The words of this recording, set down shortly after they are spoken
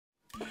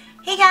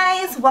Hey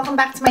guys, welcome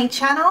back to my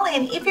channel,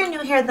 and if you're new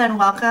here, then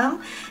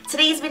welcome.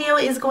 Today's video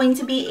is going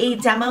to be a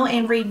demo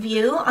and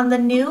review on the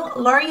new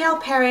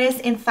L'Oreal Paris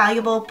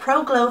Infallible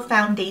Pro Glow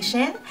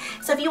Foundation.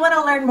 So if you want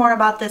to learn more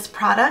about this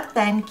product,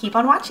 then keep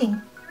on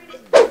watching.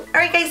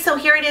 Alright guys, so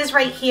here it is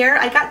right here.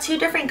 I got two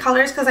different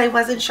colors because I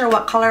wasn't sure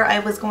what color I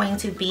was going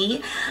to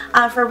be.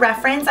 For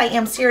reference, I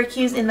am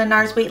Syracuse in the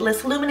NARS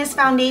Weightless Luminous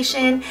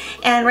Foundation,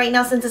 and right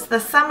now, since it's the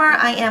summer,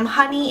 I am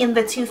Honey in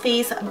the Too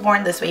Faced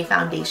Born This Way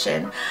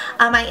Foundation.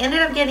 I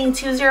ended up getting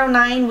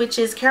 209, which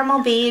is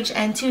Caramel Beige,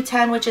 and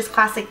 210, which is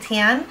Classic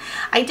Tan.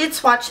 I did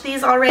swatch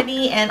these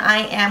already, and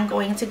I am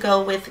going to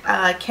go with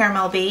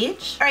Caramel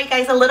Beige. Alright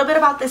guys, a little bit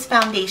about this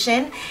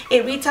foundation.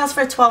 It retails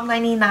for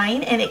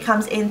 $12.99, and it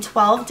comes in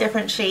 12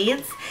 different shades.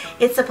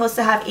 It's supposed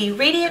to have a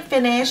radiant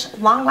finish,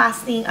 long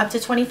lasting up to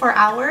 24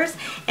 hours,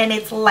 and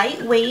it's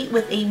lightweight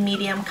with a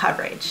medium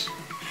coverage.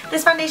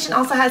 This foundation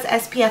also has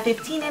SPF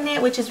 15 in it,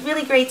 which is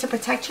really great to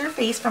protect your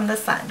face from the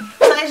sun.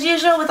 So as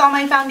usual with all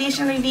my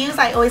foundation reviews,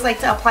 I always like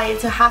to apply it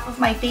to half of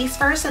my face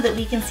first so that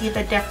we can see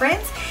the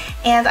difference,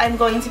 and I'm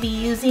going to be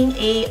using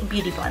a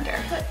beauty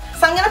blender.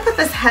 So I'm going to put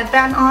this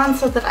headband on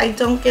so that I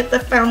don't get the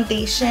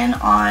foundation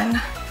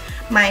on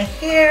my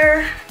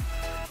hair.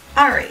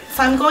 Alright,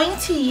 so I'm going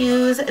to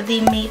use the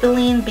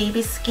Maybelline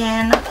Baby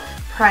Skin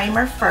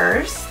Primer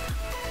first.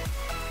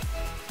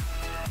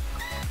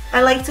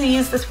 I like to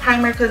use this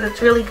primer because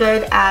it's really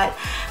good at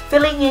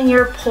filling in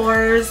your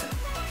pores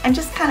and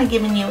just kind of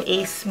giving you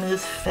a smooth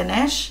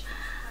finish.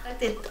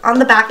 On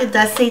the back it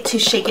does say to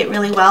shake it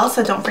really well,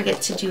 so don't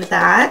forget to do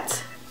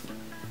that.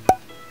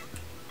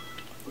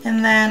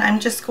 And then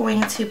I'm just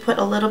going to put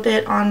a little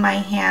bit on my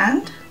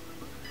hand,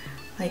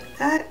 like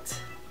that.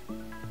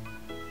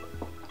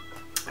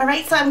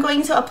 Alright, so I'm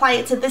going to apply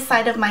it to this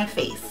side of my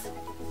face.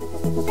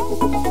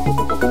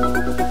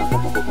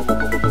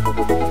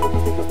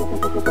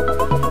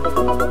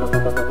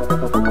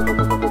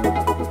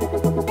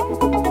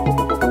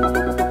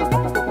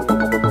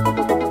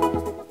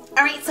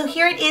 Alright, so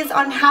here it is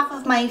on half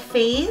of my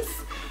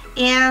face,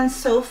 and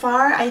so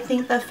far I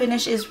think the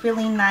finish is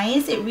really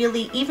nice. It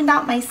really evened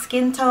out my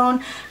skin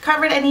tone,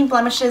 covered any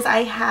blemishes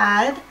I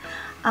had,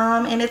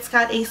 and it's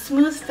got a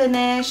smooth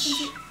finish.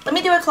 Let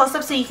me do a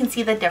close-up so you can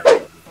see the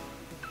difference.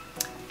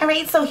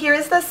 Alright, so here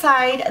is the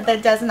side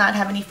that does not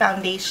have any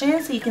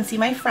foundation, so you can see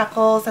my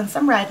freckles and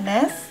some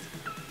redness.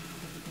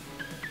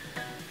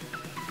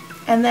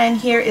 And then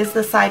here is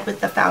the side with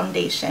the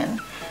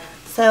foundation.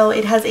 So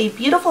it has a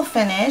beautiful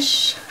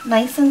finish,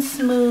 nice and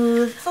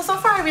smooth. So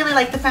far I really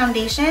like the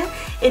foundation.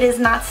 It is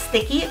not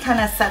sticky, it kind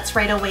of sets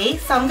right away.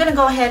 So I'm going to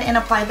go ahead and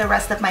apply the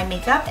rest of my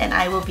makeup, and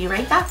I will be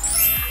right back.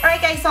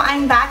 Alright guys, so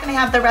I'm back and I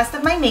have the rest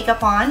of my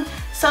makeup on.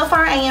 So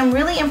far I am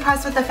really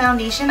impressed with the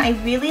foundation. I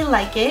really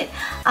like it.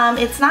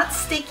 It's not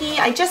sticky.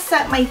 I just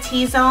set my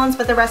T-zones,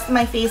 but the rest of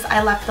my face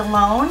I left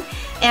alone.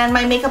 And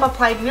my makeup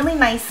applied really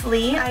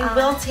nicely. I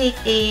will take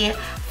a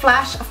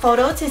flash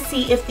photo to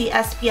see if the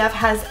SPF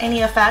has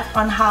any effect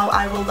on how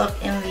I will look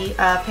in the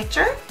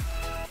picture.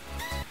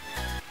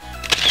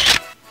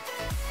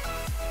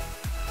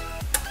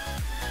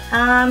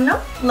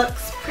 Nope,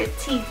 looks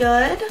pretty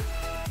good.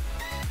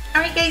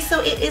 Alright guys,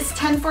 so it is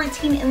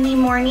 10:14 in the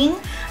morning.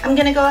 I'm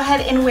going to go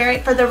ahead and wear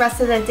it for the rest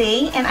of the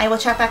day, and I will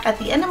check back at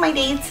the end of my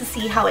day to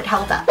see how it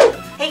held up.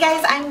 Hey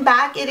guys, I'm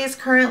back. It is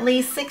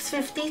currently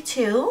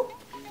 6:52.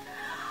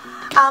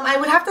 I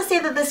would have to say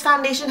that this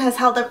foundation has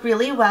held up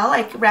really well.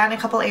 I ran a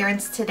couple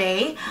errands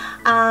today.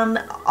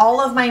 All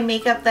of my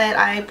makeup that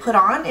I put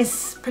on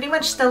is pretty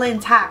much still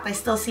intact. I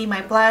still see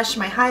my blush,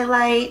 my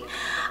highlight.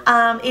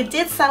 It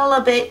did settle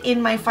a bit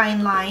in my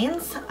fine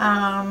lines.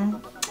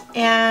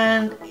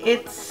 And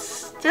it's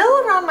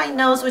still around my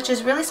nose, which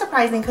is really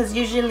surprising because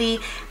usually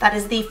that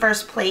is the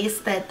first place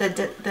that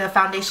the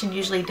foundation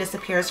usually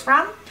disappears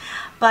from.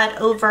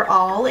 But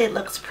overall it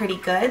looks pretty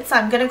good, so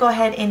I'm going to go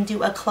ahead and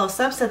do a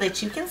close-up so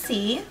that you can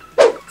see.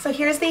 So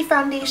here's the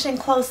foundation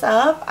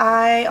close-up.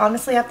 I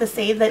honestly have to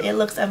say that it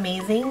looks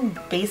amazing.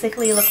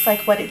 Basically it looks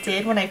like what it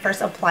did when I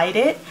first applied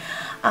it.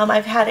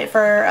 I've had it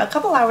for a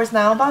couple hours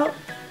now, about,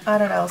 I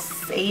don't know,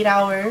 8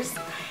 hours.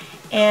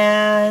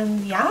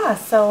 And yeah,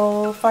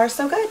 so far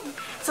so good.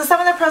 So some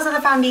of the pros of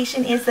the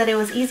foundation is that it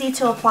was easy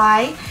to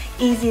apply,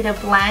 easy to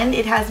blend.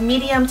 It has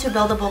medium to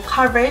buildable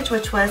coverage,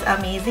 which was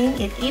amazing.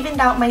 It evened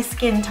out my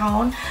skin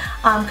tone,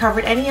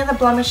 covered any of the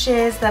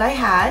blemishes that I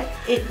had.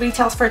 It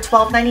retails for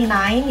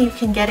 $12.99. You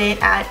can get it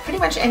at pretty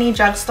much any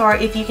drugstore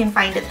if you can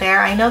find it there.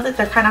 I know that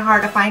they're kind of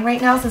hard to find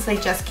right now since they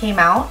just came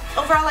out.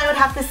 Overall, I would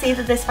have to say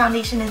that this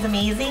foundation is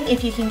amazing.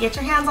 If you can get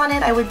your hands on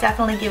it, I would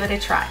definitely give it a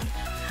try.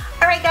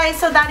 Alright guys,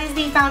 so that is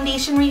the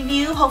foundation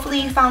review. Hopefully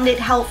you found it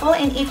helpful,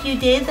 and if you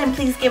did, then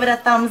please give it a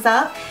thumbs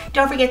up.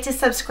 Don't forget to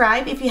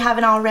subscribe if you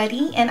haven't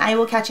already, and I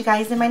will catch you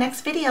guys in my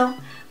next video.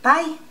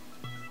 Bye!